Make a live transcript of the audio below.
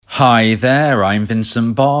Hi there, I'm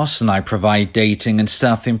Vincent Boss and I provide dating and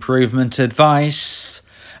self-improvement advice.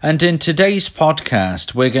 And in today's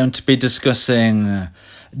podcast, we're going to be discussing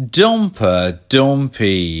Dumper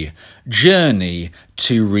Dumpy, Journey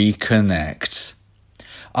to Reconnect.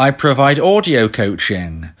 I provide audio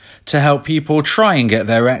coaching to help people try and get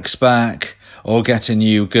their ex back or get a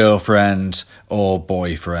new girlfriend or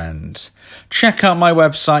boyfriend. Check out my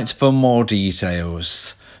website for more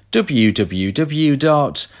details.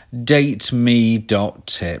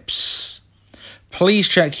 www.dateme.tips. Please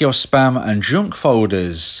check your spam and junk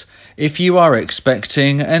folders if you are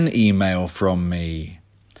expecting an email from me.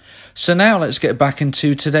 So now let's get back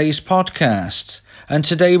into today's podcast. And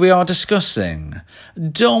today we are discussing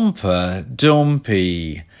Dumper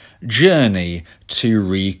Dumpy, Journey to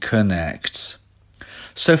Reconnect.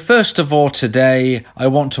 So first of all today, I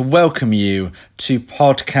want to welcome you to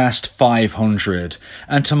podcast 500.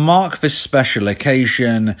 And to mark this special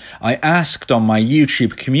occasion, I asked on my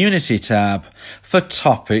YouTube community tab for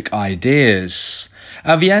topic ideas.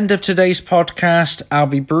 At the end of today's podcast, I'll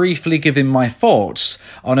be briefly giving my thoughts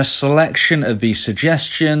on a selection of these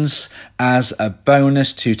suggestions as a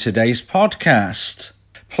bonus to today's podcast.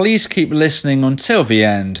 Please keep listening until the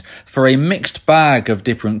end for a mixed bag of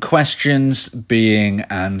different questions being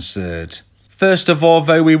answered. First of all,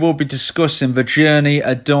 though, we will be discussing the journey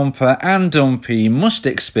a dumper and dumpy must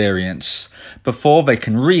experience before they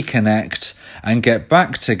can reconnect and get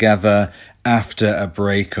back together after a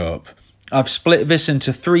breakup. I've split this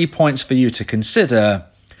into 3 points for you to consider,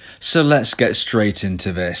 so let's get straight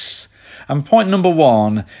into this. And point number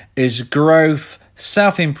 1 is growth,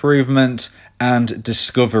 self-improvement, and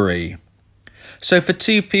discovery. So for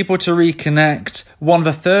two people to reconnect, one of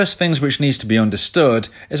the first things which needs to be understood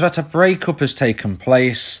is that a breakup has taken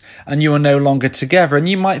place and you are no longer together. And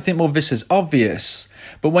you might think, well, this is obvious.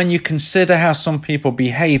 But when you consider how some people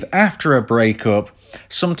behave after a breakup,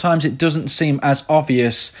 sometimes it doesn't seem as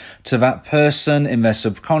obvious to that person in their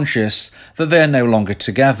subconscious that they're no longer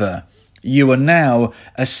together. You are now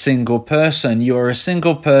a single person. You are a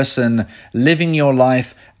single person living your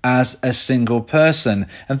life as a single person.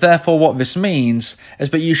 And therefore what this means is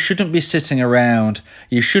that you shouldn't be sitting around,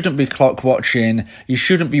 you shouldn't be clock watching, you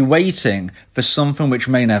shouldn't be waiting for something which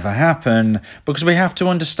may never happen, because we have to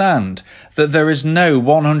understand that there is no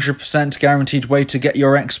 100% guaranteed way to get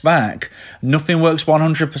your ex back. Nothing works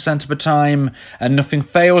 100% of the time and nothing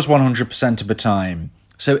fails 100% of the time.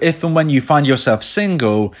 So if and when you find yourself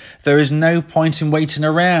single, there is no point in waiting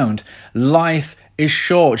around. Life is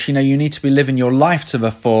short. You need to be living your life to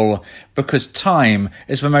the full, because time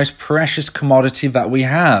is the most precious commodity that we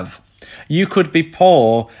have. You could be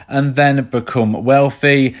poor and then become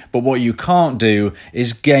wealthy, but what you can't do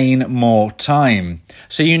is gain more time.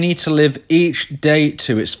 So you need to live each day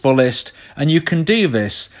to its fullest, and you can do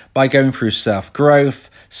this by going through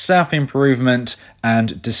self-growth, self-improvement,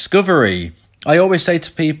 and discovery. I always say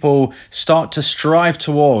to people, start to strive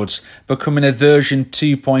towards becoming a version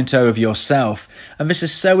 2.0 of yourself. And this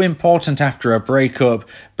is so important after a breakup,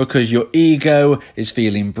 because your ego is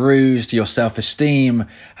feeling bruised, your self-esteem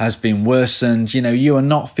has been worsened, you are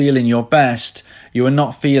not feeling your best, you are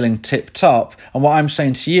not feeling tip-top. And what I'm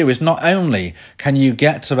saying to you is, not only can you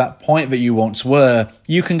get to that point that you once were,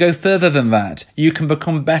 you can go further than that. You can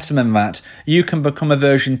become better than that. You can become a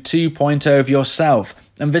version 2.0 of yourself.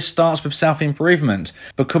 And this starts with self-improvement,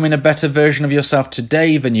 becoming a better version of yourself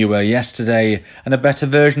today than you were yesterday, and a better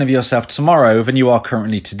version of yourself tomorrow than you are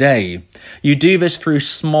currently today. You do this through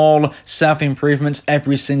small self-improvements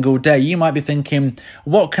every single day. You might be thinking,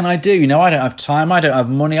 what can I do? I don't have time, I don't have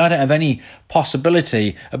money, I don't have any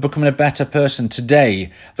possibility of becoming a better person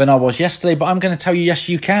today than I was yesterday. But I'm going to tell you, yes,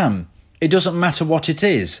 you can. It doesn't matter what it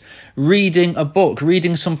is. Reading a book,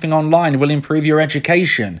 reading something online will improve your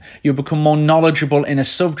education. You'll become more knowledgeable in a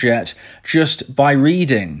subject just by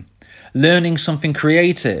reading. Learning something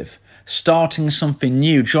creative, starting something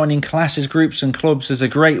new, joining classes, groups and clubs is a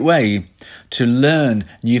great way to learn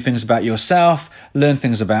new things about yourself, learn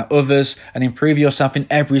things about others, and improve yourself in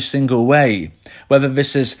every single way. Whether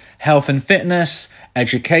this is health and fitness,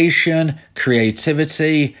 education,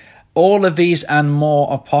 creativity, all of these and more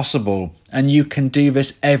are possible, and you can do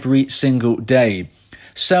this every single day.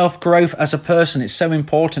 Self-growth as a person, it's so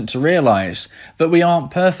important to realise that we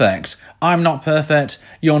aren't perfect. I'm not perfect,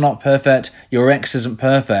 you're not perfect, your ex isn't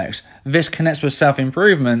perfect. This connects with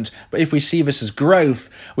self-improvement, but if we see this as growth,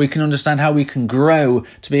 we can understand how we can grow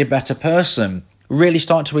to be a better person. Really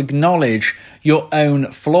start to acknowledge your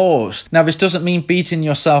own flaws. Now, this doesn't mean beating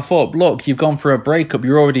yourself up. Look, you've gone through a breakup,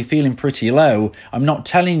 you're already feeling pretty low. I'm not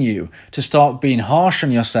telling you to start being harsh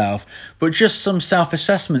on yourself, but just some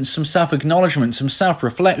self-assessment, some self-acknowledgement, some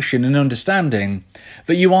self-reflection and understanding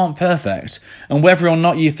that you aren't perfect. And whether or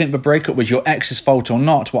not you think the breakup was your ex's fault or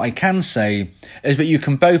not, what I can say is that you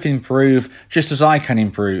can both improve just as I can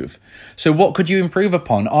improve. So what could you improve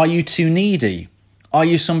upon? Are you too needy? Are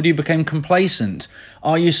you somebody who became complacent?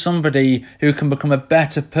 Are you somebody who can become a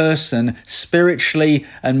better person spiritually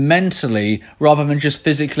and mentally rather than just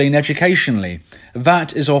physically and educationally?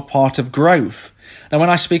 That is all part of growth. Now, when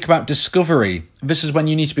I speak about discovery, this is when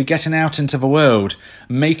you need to be getting out into the world,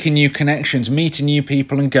 making new connections, meeting new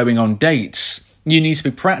people and going on dates. You need to be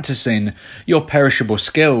practicing your perishable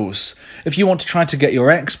skills. If you want to try to get your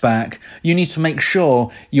ex back, you need to make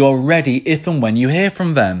sure you're ready if and when you hear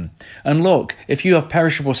from them. And look, if you have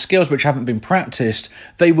perishable skills which haven't been practiced,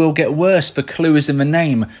 they will get worse. The clue is in the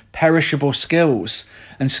name, perishable skills.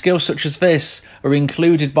 And skills such as this are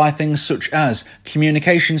included by things such as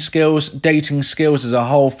communication skills, dating skills as a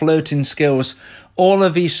whole, flirting skills. All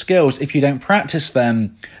of these skills, if you don't practice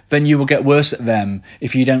them, then you will get worse at them.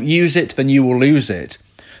 If you don't use it, then you will lose it.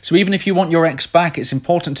 So even if you want your ex back, it's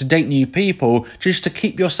important to date new people just to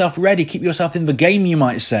keep yourself ready, keep yourself in the game, you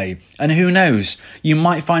might say. And who knows, you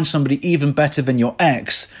might find somebody even better than your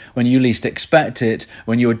ex when you least expect it,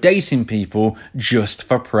 when you're dating people just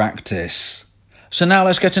for practice. So now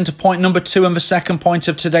let's get into point number 2 and the second point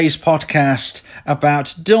of today's podcast about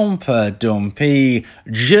dumper dumpy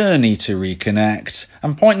journey to reconnect.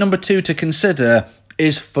 And point number 2 to consider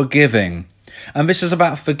is forgiving. And this is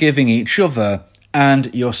about forgiving each other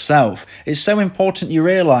and yourself. It's so important you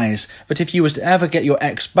realise that if you was to ever get your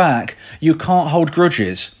ex back, you can't hold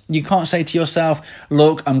grudges. You can't say to yourself,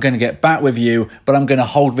 look, I'm going to get back with you, but I'm going to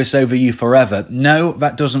hold this over you forever. No,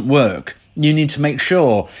 that doesn't work. You need to make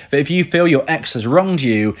sure that if you feel your ex has wronged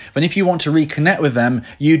you, then if you want to reconnect with them,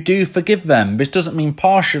 you do forgive them. This doesn't mean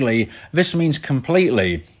partially, this means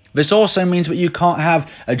completely. This also means that you can't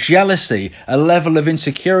have a jealousy, a level of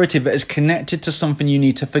insecurity that is connected to something you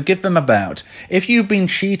need to forgive them about. If you've been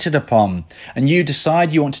cheated upon and you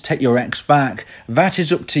decide you want to take your ex back, that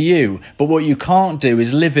is up to you. But what you can't do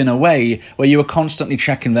is live in a way where you are constantly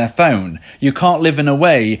checking their phone. You can't live in a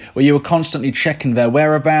way where you are constantly checking their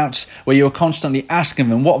whereabouts, where you are constantly asking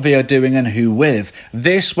them what they are doing and who with.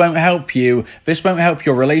 This won't help you. This won't help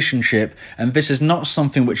your relationship. And this is not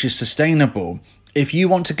something which is sustainable. If you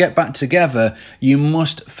want to get back together, you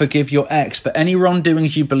must forgive your ex for any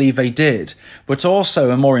wrongdoings you believe they did. But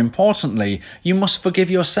also, and more importantly, you must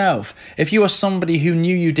forgive yourself. If you are somebody who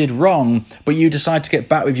knew you did wrong, but you decide to get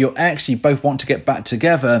back with your ex, you both want to get back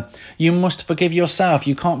together, you must forgive yourself.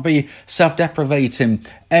 You can't be self-deprivating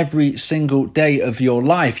every single day of your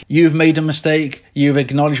life. You've made a mistake, you've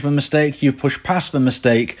acknowledged the mistake, you've pushed past the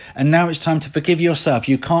mistake, and now it's time to forgive yourself.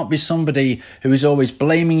 You can't be somebody who is always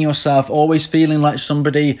blaming yourself, always feeling like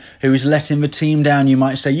somebody who is letting the team down. You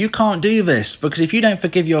might say, you can't do this, because if you don't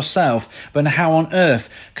forgive yourself, then how on earth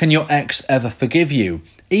can your ex ever forgive you?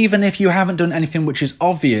 Even if you haven't done anything which is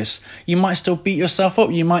obvious, you might still beat yourself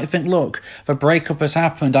up. You might think, look, the breakup has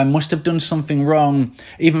happened. I must have done something wrong.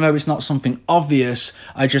 Even though it's not something obvious,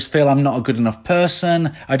 I just feel I'm not a good enough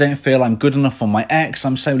person. I don't feel I'm good enough for my ex.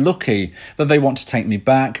 I'm so lucky that they want to take me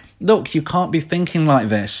back. Look, you can't be thinking like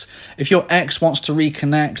this. If your ex wants to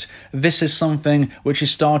reconnect, this is something which is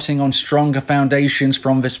starting on stronger foundations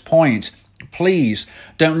from this point. Please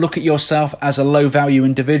don't look at yourself as a low-value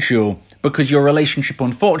individual, because your relationship,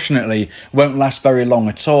 unfortunately, won't last very long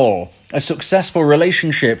at all. A successful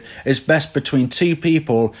relationship is best between two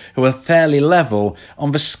people who are fairly level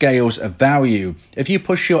on the scales of value. If you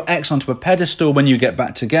push your ex onto a pedestal when you get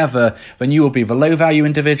back together, then you will be the low-value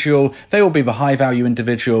individual, they will be the high-value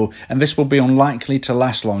individual, and this will be unlikely to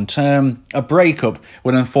last long term. A breakup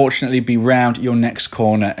will unfortunately be round your next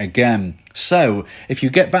corner again. So, if you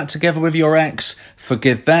get back together with your ex,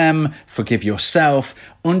 forgive them, forgive yourself,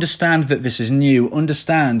 understand that this is new,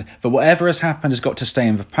 understand that whatever has happened has got to stay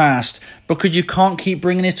in the past, because you can't keep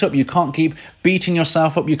bringing it up, you can't keep beating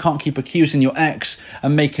yourself up, you can't keep accusing your ex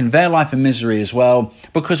and making their life a misery as well,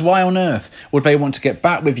 because why on earth would they want to get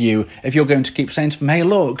back with you if you're going to keep saying to them, hey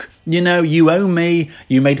look, you know, you owe me,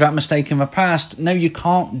 you made that mistake in the past. No, you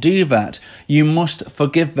can't do that. You must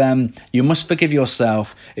forgive them, you must forgive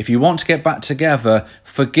yourself. If you want to get back together,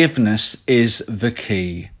 forgiveness is the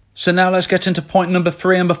key. So now let's get into point number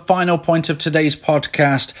 3 and the final point of today's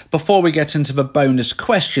podcast before we get into the bonus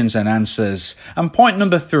questions and answers. And point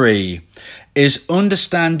number 3, is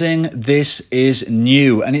understanding this is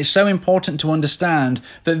new. And it's so important to understand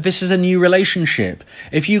that this is a new relationship.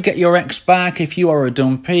 If you get your ex back, if you are a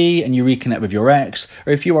dumpy and you reconnect with your ex,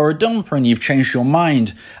 or if you are a dumper and you've changed your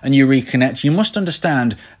mind and you reconnect, you must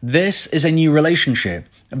understand this is a new relationship.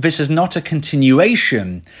 This is not a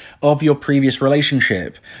continuation of your previous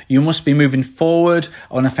relationship. You must be moving forward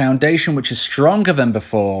on a foundation which is stronger than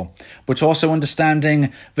before, but also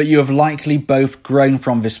understanding that you have likely both grown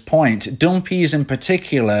from this point. Dumpies in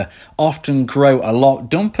particular often grow a lot.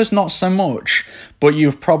 Dumpers not so much, but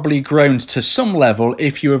you've probably grown to some level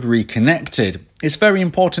if you have reconnected. It's very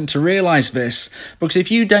important to realize this, because if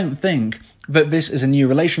you don't think that this is a new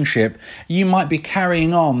relationship, you might be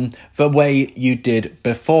carrying on the way you did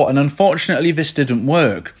before. And unfortunately, this didn't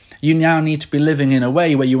work. You now need to be living in a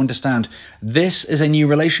way where you understand this is a new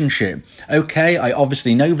relationship. Okay, I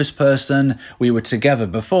obviously know this person, we were together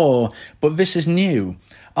before, but this is new.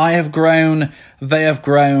 I have grown, they have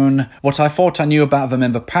grown. What I thought I knew about them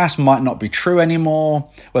in the past might not be true anymore,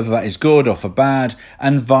 whether that is good or for bad,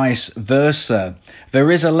 and vice versa. There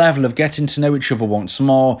is a level of getting to know each other once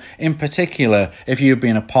more, in particular if you've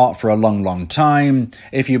been apart for a long, long time.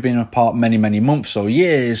 If you've been apart many, many months or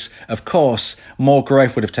years, of course, more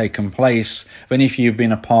growth would have taken place than if you've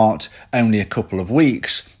been apart only a couple of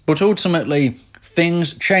weeks. But ultimately,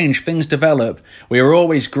 things change, things develop. We are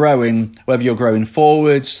always growing, whether you're growing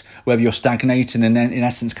forwards, whether you're stagnating and in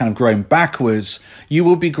essence kind of growing backwards, you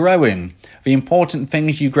will be growing. The important thing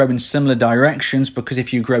is you grow in similar directions, because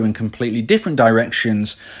if you grow in completely different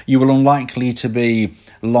directions, you will unlikely to be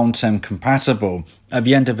long-term compatible. At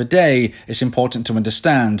the end of the day, it's important to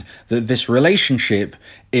understand that this relationship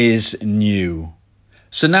is new.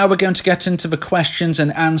 So now we're going to get into the questions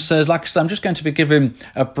and answers. Like I said, I'm just going to be giving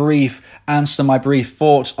a brief answer, my brief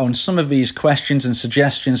thoughts on some of these questions and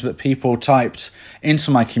suggestions that people typed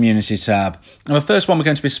into my community tab. And the first one we're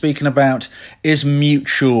going to be speaking about is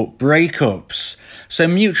mutual breakups. So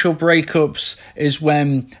mutual breakups is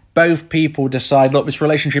when both people decide, look, this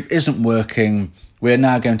relationship isn't working. We're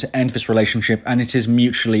now going to end this relationship, and it is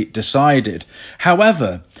mutually decided.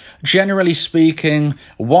 However, generally speaking,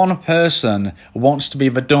 one person wants to be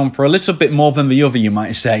the dumper a little bit more than the other, you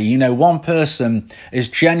might say. You know, one person is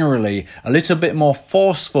generally a little bit more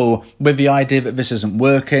forceful with the idea that this isn't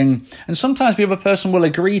working. And sometimes the other person will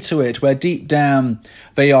agree to it, where deep down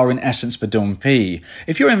they are in essence the dumpy.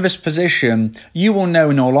 If you're in this position, you will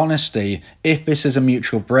know in all honesty if this is a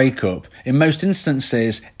mutual breakup. In most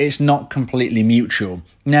instances, it's not completely mutual.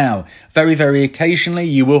 Now, very, very occasionally,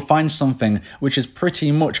 you will find something which is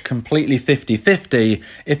pretty much completely 50-50.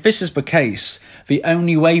 If this is the case, the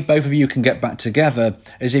only way both of you can get back together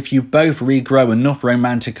is if you both regrow enough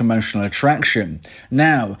romantic emotional attraction.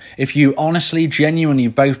 Now, if you honestly, genuinely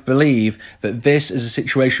both believe that this is a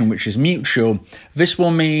situation which is mutual, this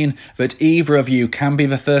will mean that either of you can be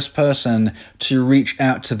the first person to reach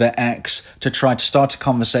out to their ex to try to start a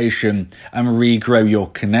conversation and regrow your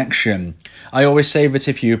connection. I always say that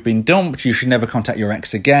if you've been dumped, you should never contact your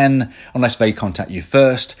ex again unless they contact you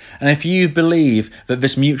first. And if you believe that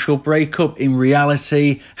this mutual breakup in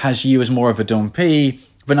reality has you as more of a dumpy,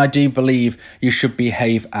 then I do believe you should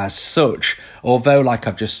behave as such. Although, like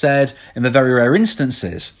I've just said, in the very rare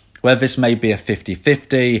instances where this may be a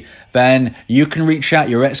 50-50, then you can reach out,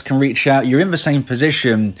 your ex can reach out, you're in the same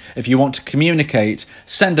position. If you want to communicate,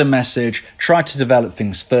 send a message, try to develop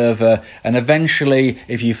things further, and eventually,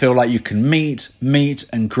 if you feel like you can meet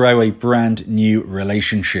and grow a brand new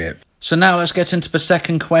relationship. So now let's get into the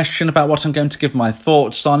second question about what I'm going to give my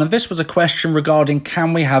thoughts on. And this was a question regarding,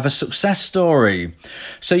 can we have a success story?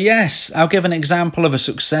 So yes, I'll give an example of a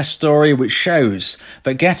success story which shows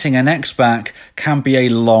that getting an ex back can be a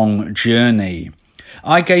long journey.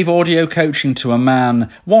 I gave audio coaching to a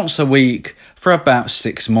man once a week for about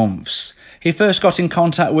 6 months. He first got in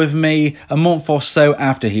contact with me a month or so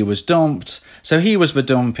after he was dumped. So he was the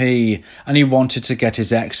dumpy and he wanted to get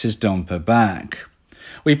his ex's dumper back.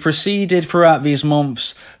 We proceeded throughout these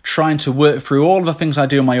months trying to work through all the things I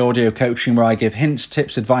do in my audio coaching, where I give hints,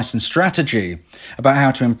 tips, advice and strategy about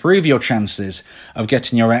how to improve your chances of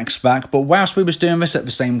getting your ex back. But whilst we was doing this at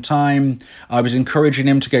the same time, I was encouraging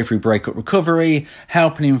him to go through breakup recovery,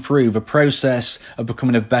 helping him through the process of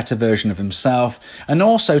becoming a better version of himself, and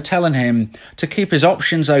also telling him to keep his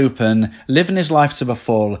options open, living his life to the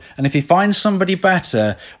full, and if he finds somebody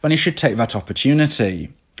better, then he should take that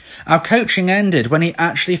opportunity. Our coaching ended when he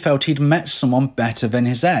actually felt he'd met someone better than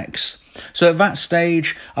his ex. So at that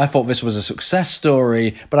stage, I thought this was a success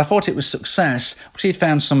story, but I thought it was success because he'd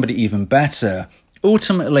found somebody even better.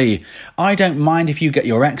 Ultimately, I don't mind if you get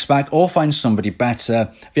your ex back or find somebody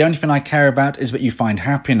better. The only thing I care about is that you find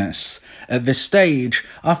happiness. At this stage,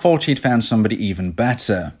 I thought he'd found somebody even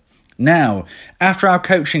better. Now, after our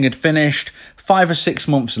coaching had finished, 5 or 6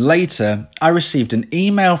 months later, I received an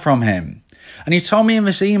email from him. And he told me in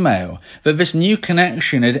this email that this new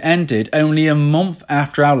connection had ended only a month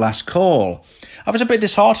after our last call. I was a bit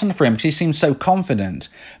disheartened for him because he seemed so confident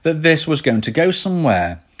that this was going to go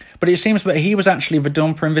somewhere. But it seems that he was actually the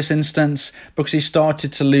dumper in this instance because he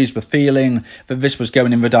started to lose the feeling that this was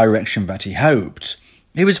going in the direction that he hoped.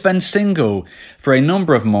 He was then single for a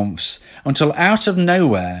number of months until out of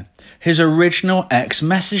nowhere, his original ex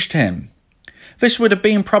messaged him. This would have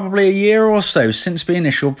been probably a year or so since the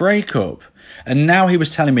initial breakup. And now he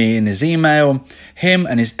was telling me in his email, him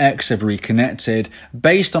and his ex have reconnected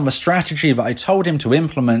based on the strategy that I told him to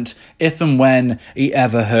implement if and when he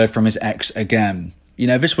ever heard from his ex again. You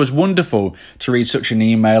know, this was wonderful to read such an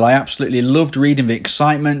email. I absolutely loved reading the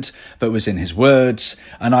excitement that was in his words,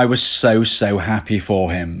 and I was so happy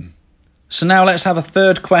for him. So now let's have a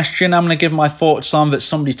third question I'm going to give my thoughts on that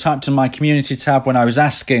somebody typed in my community tab when I was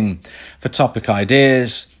asking for topic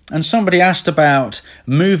ideas. And somebody asked about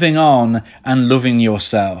moving on and loving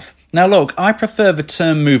yourself. Now look, I prefer the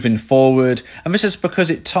term moving forward, and this is because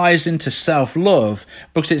it ties into self-love,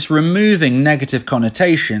 because it's removing negative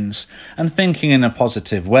connotations and thinking in a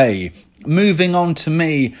positive way. Moving on to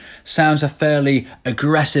me sounds a fairly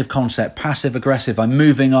aggressive concept, passive aggressive. I'm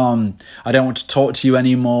moving on. I don't want to talk to you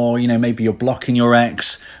anymore. You know, maybe you're blocking your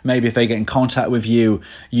ex. Maybe if they get in contact with you,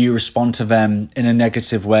 you respond to them in a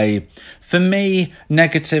negative way. For me,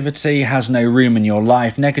 negativity has no room in your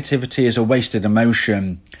life. Negativity is a wasted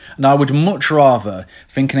emotion. And I would much rather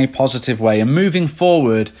think in a positive way. And moving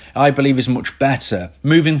forward, I believe, is much better.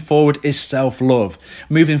 Moving forward is self-love.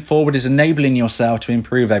 Moving forward is enabling yourself to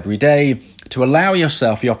improve every day, to allow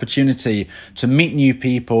yourself the opportunity to meet new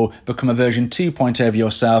people, become a version 2.0 of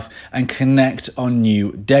yourself, and connect on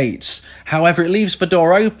new dates. However, it leaves the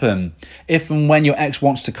door open. If and when your ex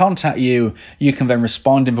wants to contact you, you can then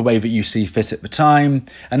respond in the way that you see fit at the time.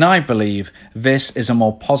 And I believe this is a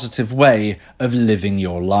more positive way of living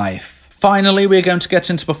your life. Finally, we're going to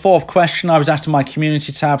get into the fourth question I was asked in my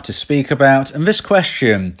community tab to speak about. And this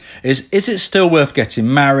question is it still worth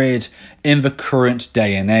getting married in the current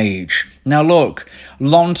day and age? Now look,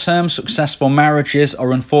 long-term successful marriages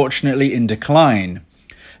are unfortunately in decline.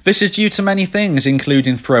 This is due to many things,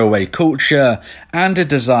 including throwaway culture and a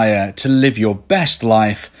desire to live your best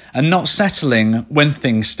life and not settling when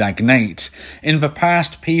things stagnate. In the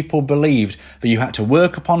past, people believed that you had to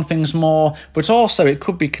work upon things more, but also it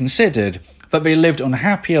could be considered that they lived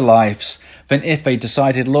unhappier lives than if they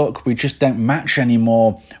decided, look, we just don't match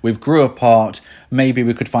anymore, we've grew apart, maybe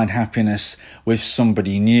we could find happiness with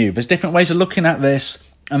somebody new. There's different ways of looking at this,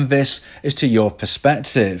 and this is to your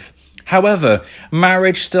perspective. However,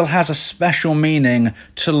 marriage still has a special meaning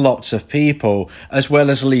to lots of people, as well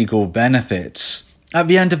as legal benefits. At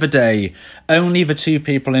the end of the day, only the two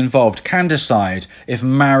people involved can decide if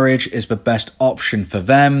marriage is the best option for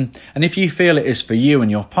them, and if you feel it is for you and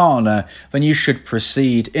your partner, then you should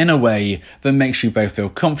proceed in a way that makes you both feel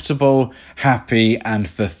comfortable, happy, and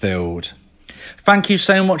fulfilled. Thank you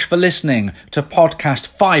so much for listening to podcast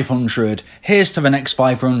 500. Here's to the next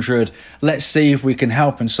 500. Let's see if we can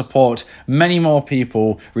help and support many more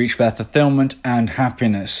people reach their fulfillment and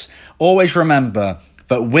happiness. Always remember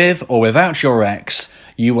that with or without your ex,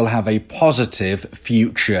 you will have a positive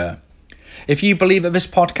future. If you believe that this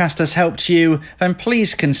podcast has helped you, then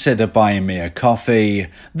please consider buying me a coffee.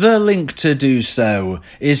 The link to do so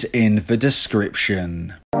is in the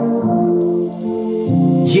description.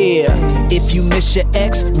 Yeah, if you miss your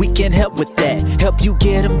ex, we can help with that. Help you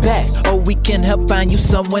get him back, or we can help find you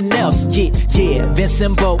someone else. Yeah,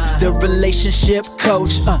 Vincent Bo, the relationship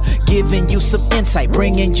coach, giving you some insight,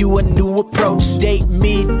 bringing you a new approach.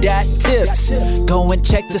 DateMe.tips, go and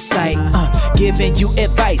check the site, giving you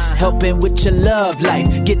advice, helping with your love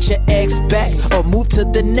life. Get your ex back, or move to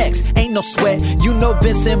the next, ain't no sweat. You know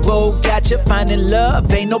Vincent Bo got you, finding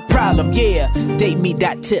love, ain't no problem. Yeah,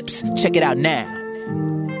 DateMe.tips, check it out now.